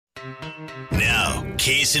Now,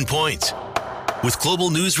 Case in Point with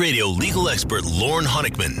Global News Radio legal expert Lauren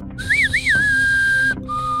Honickman.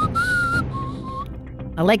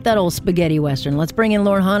 I like that old spaghetti western. Let's bring in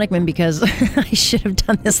Lauren Honickman because I should have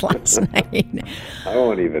done this last night.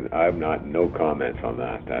 No comments on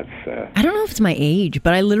that. I don't know if it's my age,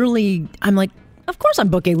 but I'm like, of course I'm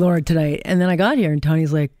booking Lauren tonight. And then I got here and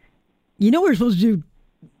Tony's like, we were supposed to do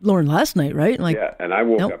Lauren last night, right? And and I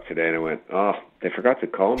woke up today and I went, oh, they forgot to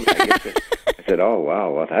call me. I said, oh,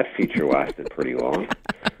 wow, well, that feature lasted pretty long.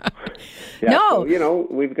 No. So,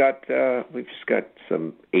 we've just got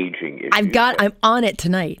some aging issues. I'm on it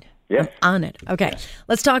tonight. Yes. I'm on it. Okay.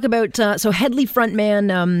 Let's talk about, Headley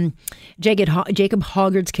frontman Jacob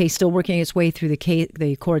Hoggard's case still working its way through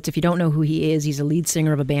the courts. If you don't know who he is, he's a lead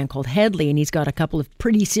singer of a band called Headley, and he's got a couple of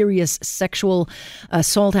pretty serious sexual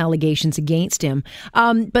assault allegations against him.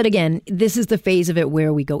 But again, this is the phase of it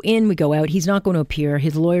where we go in, we go out. He's not going to appear.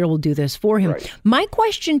 His lawyer will do this for him. Right. My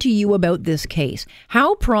question to you about this case,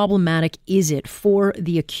 how problematic is it for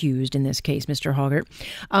the accused in this case, Mr.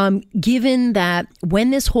 Hoggard, given that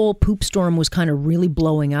when this whole poop storm was kind of really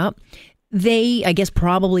blowing up, they, I guess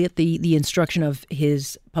probably at the instruction of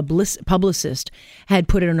his publicist, had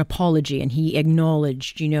put in an apology, and he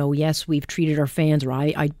acknowledged, yes, we've treated our fans, or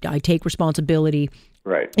I take responsibility,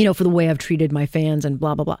 right, for the way I've treated my fans and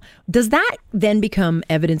blah, blah, blah. Does that then become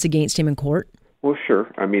evidence against him in court? Well,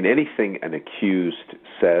 sure. I mean, anything an accused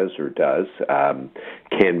says or does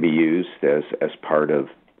can be used as part of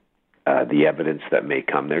the evidence that may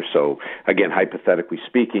come there. So, again, hypothetically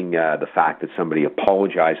speaking, the fact that somebody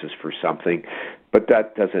apologizes for something, but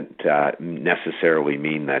that doesn't necessarily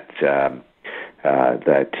mean that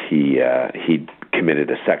he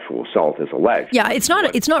committed a sexual assault as alleged. Yeah, it's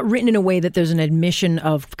not written in a way that there's an admission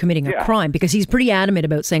of committing a crime, because he's pretty adamant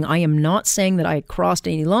about saying, I am not saying that I crossed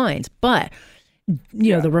any lines, but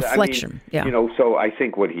the reflection. So I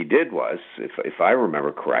think what he did was, if I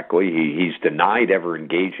remember correctly, he's denied ever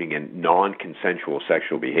engaging in non-consensual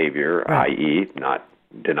sexual behavior, right, i.e., not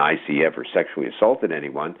denies he ever sexually assaulted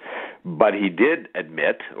anyone, but he did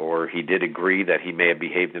admit, or he did agree, that he may have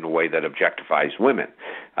behaved in a way that objectifies women.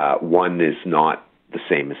 One is not the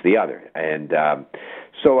same as the other, and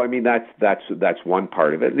so, I mean, that's one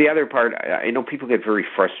part of it. The other part, I know people get very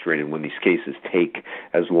frustrated when these cases take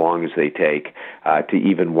as long as they take to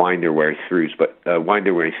even wind their way through. But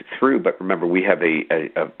remember, we have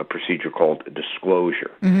a procedure called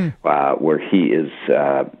disclosure, where he is.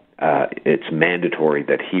 It's mandatory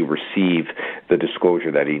that he receive the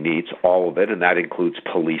disclosure that he needs, all of it, and that includes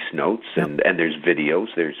police notes, and there's videos,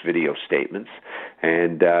 there's video statements.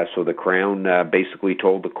 And so the Crown basically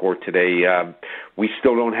told the court today, we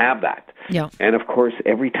still don't have that. Yeah. And of course,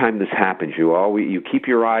 every time this happens, you keep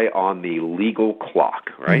your eye on the legal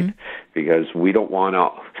clock, right? Mm-hmm. Because we don't want to.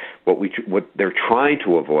 What they're trying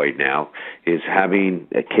to avoid now is having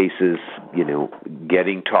cases,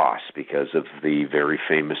 getting tossed because of the very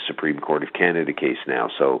famous Supreme Court of Canada case now.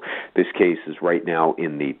 So this case is right now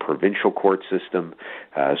in the provincial court system.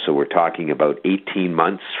 So we're talking about 18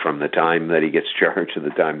 months from the time that he gets charged to the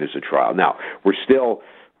time there's a trial. Now, we're still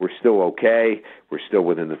okay. We're still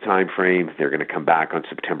within the time frame. They're going to come back on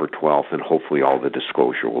September 12th, and hopefully all the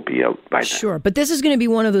disclosure will be out by then. Sure, but this is going to be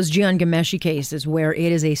one of those Jian Ghomeshi cases where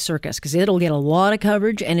it is a circus, because it'll get a lot of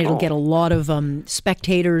coverage, and it'll get a lot of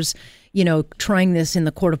spectators, trying this in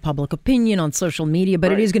the court of public opinion on social media,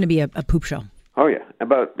 but It is going to be a poop show. Oh, yeah.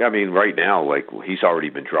 Right now, he's already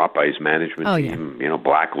been dropped by his management team,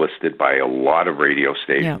 blacklisted by a lot of radio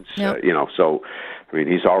stations, so...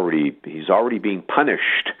 he's already being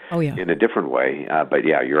punished in a different way. But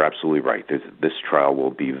yeah, you're absolutely right. This trial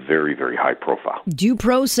will be very, very high profile. Due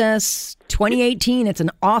process 2018. It's an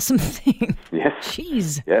awesome thing. Yes.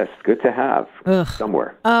 Jeez. Yes, good to have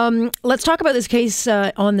somewhere. Let's talk about this case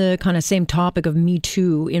on the kind of same topic of Me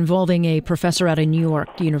Too, involving a professor at a New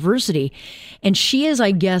York university. And she is,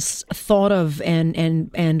 I guess, thought of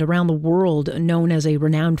and around the world known as a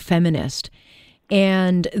renowned feminist.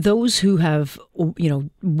 And those who have,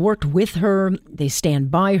 worked with her, they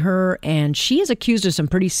stand by her, and she is accused of some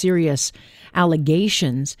pretty serious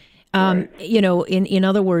allegations. Right. In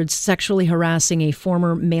other words, sexually harassing a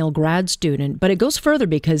former male grad student. But it goes further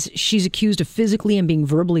because she's accused of physically and being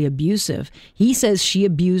verbally abusive. He says she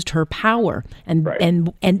abused her power,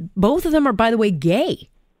 and both of them are, by the way, gay.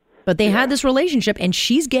 But they had this relationship, and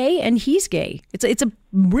she's gay and he's gay. It's a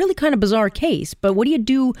really kind of bizarre case. But what do you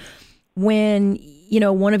do when,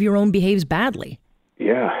 one of your own behaves badly?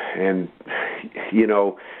 Yeah, and,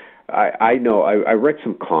 I know, I read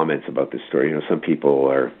some comments about this story. Some people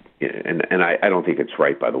are, and I don't think it's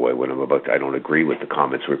right, by the way, when I'm about to, I don't agree with the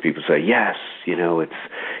comments where people say, yes,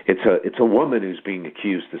 it's a woman who's being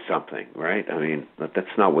accused of something, right? I mean,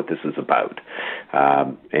 that's not what this is about.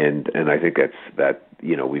 And I think that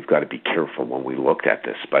we've got to be careful when we look at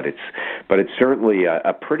this, but it's certainly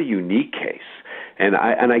a pretty unique case. And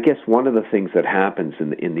I guess one of the things that happens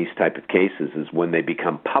in these type of cases is when they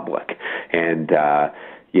become public. And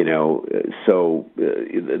so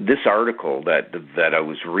this article that I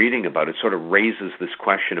was reading about, it sort of raises this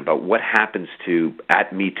question about what happens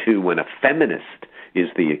at Me Too when a feminist is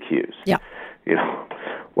the accused. Yeah.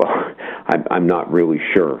 Well, I'm not really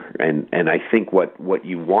sure, and I think what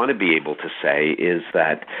you want to be able to say is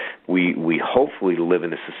that we hopefully live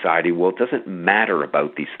in a society where it doesn't matter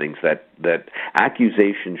about these things, that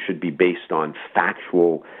accusations should be based on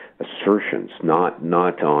factual assertions, not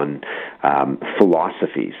on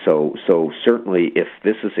philosophy. So certainly, if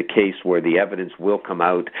this is a case where the evidence will come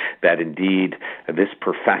out that indeed this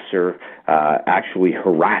professor actually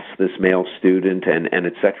harassed this male student and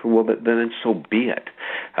et cetera, well, then so be it.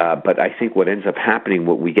 But I think what ends up happening,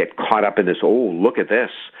 what we get caught up in this, look at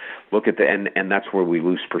this. And that's where we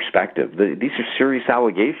lose perspective. These are serious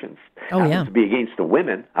allegations. Oh, yeah. To be against a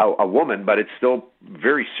woman, but it's still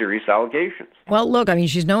very serious allegations. Well, look, I mean,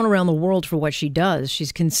 she's known around the world for what she does.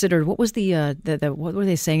 She's considered, what was what were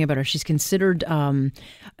they saying about her? She's considered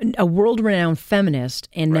a world-renowned feminist,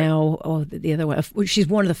 and right. Now, the other one, she's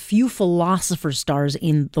one of the few philosopher stars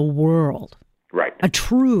in the world. Right. A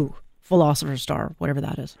true philosopher star, whatever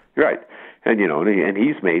that is. Right. And and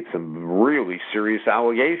he's made some really serious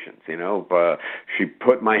allegations. She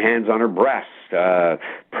put my hands on her breast,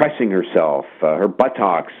 pressing herself, her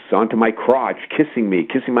buttocks onto my crotch, kissing me,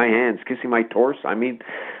 kissing my hands, kissing my torso.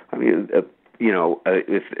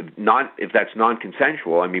 If that's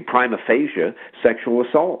non-consensual, prima facie sexual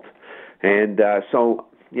assault. And so.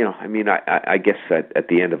 I guess that at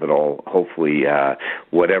the end of it all, hopefully,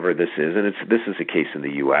 whatever this is, and this is a case in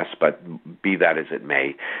the U.S., but be that as it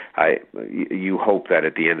may, you hope that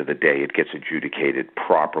at the end of the day it gets adjudicated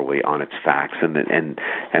properly on its facts, and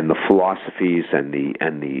the philosophies and the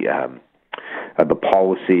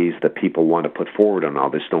policies that people want to put forward on all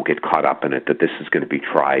this don't get caught up in it. That this is going to be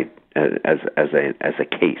tried as a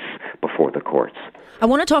case before the courts. I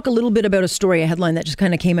want to talk a little bit about a headline that just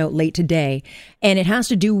kind of came out late today, and it has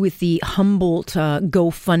to do with the Humboldt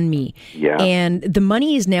GoFundMe. Yeah. And the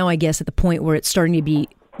money is now, I guess, at the point where it's starting to be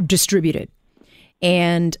distributed.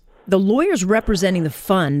 And the lawyers representing the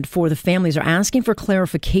fund for the families are asking for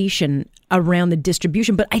clarification around the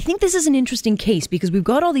distribution. But I think this is an interesting case because we've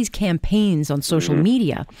got all these campaigns on social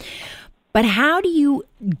media. But how do you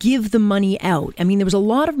give the money out? I mean, there was a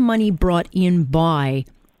lot of money brought in by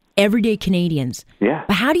everyday Canadians. Yeah.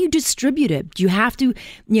 But how do you distribute it? Do you have to,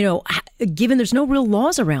 given there's no real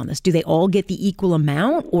laws around this, do they all get the equal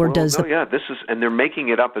amount, or this is, and they're making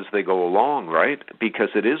it up as they go along, right? Because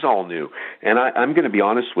it is all new. And I'm going to be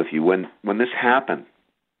honest with you, when this happened,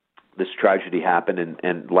 this tragedy happened,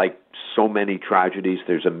 and like so many tragedies,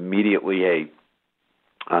 there's immediately a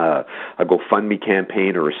GoFundMe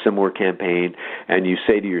campaign or a similar campaign, and you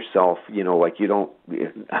say to yourself, I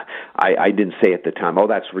didn't say at the time,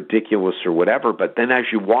 that's ridiculous or whatever, but then as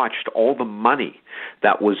you watched all the money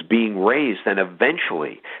that was being raised, and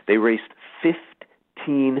eventually they raised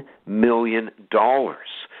 $15 million.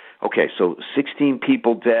 Okay, so 16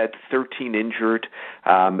 people dead, 13 injured,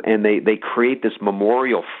 and they create this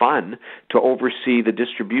memorial fund to oversee the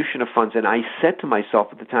distribution of funds. And I said to myself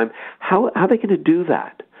at the time, how are they going to do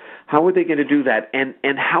that? How are they going to do that? And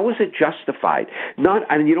how is it justified? You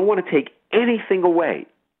don't want to take anything away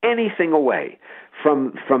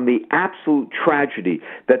from the absolute tragedy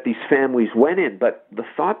that these families went in. But the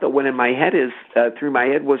thought that went in my head through my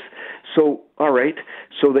head was, so, all right,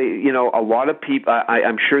 so they, a lot of people,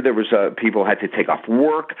 I'm sure there was people had to take off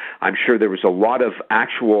work. I'm sure there was a lot of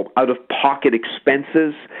actual out-of-pocket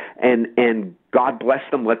expenses, and God bless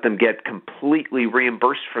them, let them get completely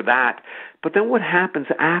reimbursed for that. But then what happens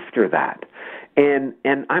after that? And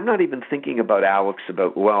I'm not even thinking about, Alex,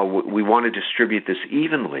 we want to distribute this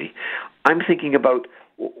evenly. I'm thinking about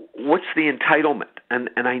what's the entitlement. And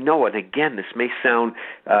I know, and again, this may sound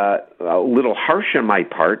a little harsh on my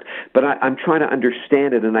part, but I'm trying to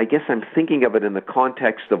understand it, and I guess I'm thinking of it in the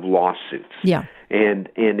context of lawsuits. Yeah. And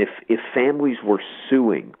if families were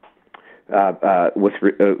suing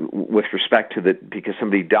with respect to because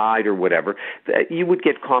somebody died or whatever, you would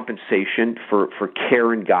get compensation for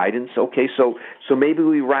care and guidance. Okay, so maybe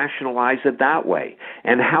we rationalize it that way.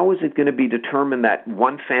 And how is it going to be determined that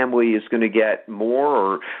one family is going to get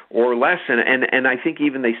more or less? And I think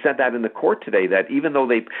even they said that in the court today, that even though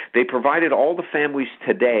they provided all the families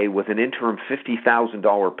today with an interim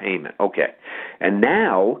 $50,000 payment, okay, and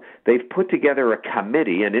now they've put together a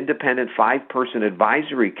committee, an independent 5-person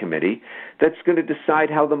advisory committee that's going to decide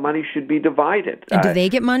how the money should be divided. And do they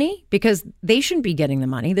get money? Because they shouldn't be getting the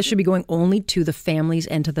money. This should be going only to the families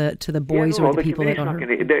and to the boys or the people that are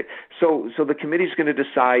hurt. So the committee's going to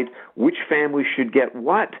decide which family should get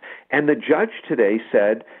what. And the judge today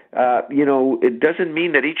said, it doesn't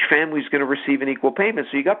mean that each family is going to receive an equal payment.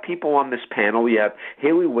 So you got people on this panel. You have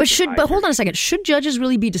Haley Wickenheiser. But hold on a second. Should judges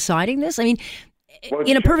really be deciding this? I mean,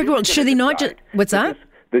 in a perfect world, should they not just? What's that?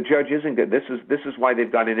 The judge isn't good. This is why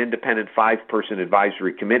they've got an independent 5-person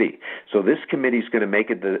advisory committee. So this committee is going to make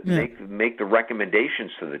the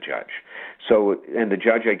recommendations to the judge. So, and the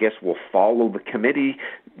judge, I guess, will follow the committee's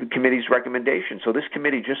recommendation. So this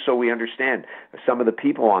committee, just so we understand, some of the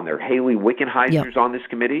people on there, Haley Wickenheiser's on this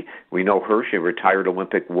committee. We know her. She's a retired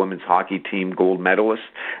Olympic women's hockey team gold medalist.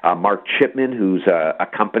 Mark Chipman, who's a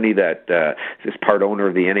company that is part owner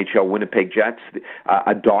of the NHL Winnipeg Jets.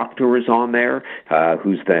 A doctor is on there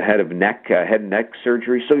who's the head of head and neck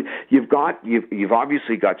surgery. So you've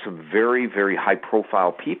obviously got some very, very high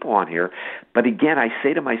profile people on here. But again, I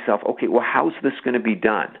say to myself, okay, well, how's this going to be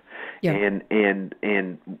done? Yeah. And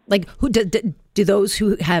like, who do those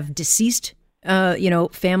who have deceased,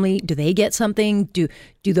 family, do they get something? Do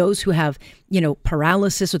those who have,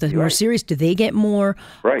 paralysis or the more serious, do they get more?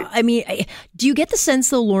 Right. I mean, do you get the sense,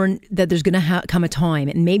 though, Lauren, that there's going to come a time,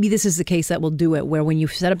 and maybe this is the case that will do it, where when you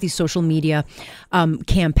set up these social media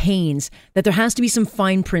campaigns, that there has to be some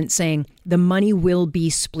fine print saying the money will be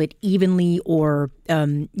split evenly, or,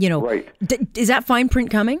 right. Is that fine print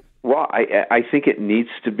coming? Well, I think it needs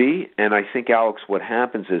to be, and I think, Alex, what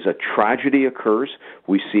happens is a tragedy occurs.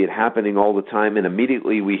 We see it happening all the time, and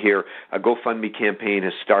immediately we hear a GoFundMe campaign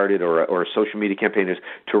has started or a social media campaign is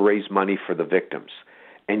to raise money for the victims.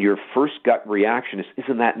 And your first gut reaction is,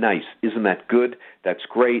 isn't that nice? Isn't that good? That's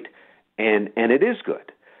great. And it is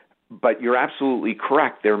good. But you're absolutely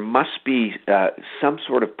correct. There must be some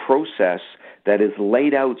sort of process that is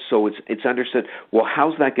laid out so it's understood, well,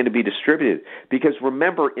 how's that going to be distributed? Because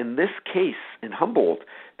remember, in this case, in Humboldt,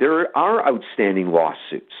 there are outstanding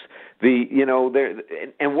lawsuits.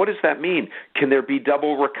 And what does that mean? Can there be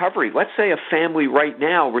double recovery? Let's say a family right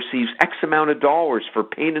now receives X amount of dollars for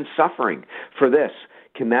pain and suffering for this.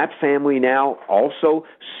 Can that family now also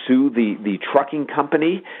sue the trucking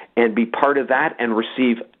company and be part of that and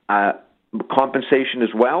receive compensation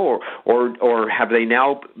as well, or have they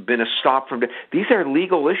now been stopped from? These are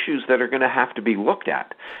legal issues that are going to have to be looked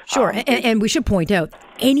at. Sure, and we should point out,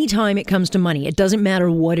 anytime it comes to money, it doesn't matter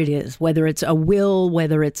what it is, whether it's a will,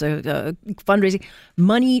 whether it's a fundraising,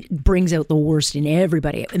 money brings out the worst in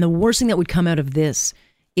everybody. And the worst thing that would come out of this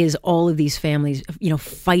is all of these families,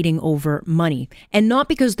 fighting over money, and not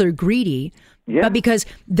because they're greedy. Yeah. But because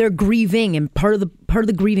they're grieving, and part of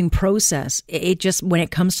the grieving process, it just, when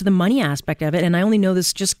it comes to the money aspect of it, and I only know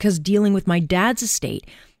this just because dealing with my dad's estate,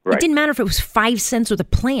 right. It didn't matter if it was 5 cents or the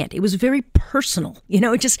plant. It was very personal.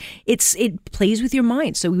 It plays with your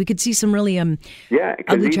mind. So we could see some really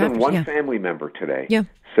because even one family member today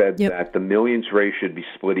said that the millions raised should be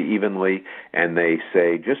split evenly, and they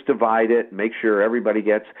say just divide it, make sure everybody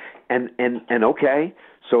gets, and okay,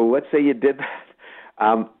 so let's say you did that.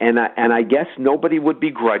 And I guess nobody would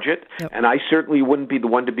begrudge it, and I certainly wouldn't be the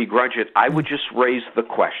one to begrudge it. I would just raise the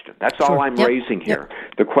question. That's all I'm raising here.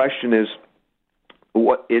 The question is, is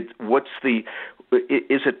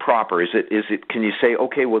it proper? Is it? Can you say,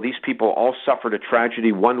 okay, well, these people all suffered a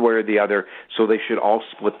tragedy one way or the other, so they should all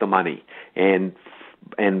split the money? And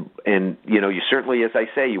you certainly, as I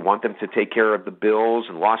say, you want them to take care of the bills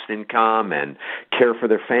and lost income and care for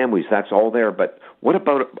their families. That's all there. But what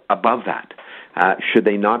about above that? Should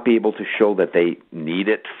they not be able to show that they need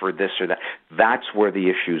it for this or that? That's where the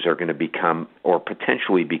issues are going to become, or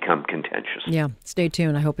potentially become, contentious. Yeah, stay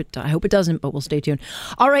tuned. I hope it doesn't, but we'll stay tuned.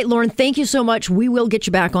 All right, Lauren, thank you so much. We will get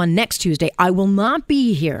you back on next Tuesday. I will not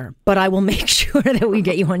be here, but I will make sure that we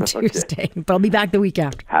get you on Tuesday. But I'll be back the week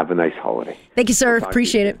after. Have a nice holiday. Thank you, sir.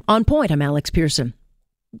 Appreciate it. On Point, I'm Alex Pearson.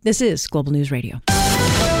 This is Global News Radio.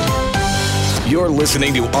 You're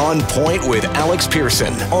listening to On Point with Alex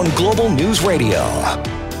Pearson on Global News Radio.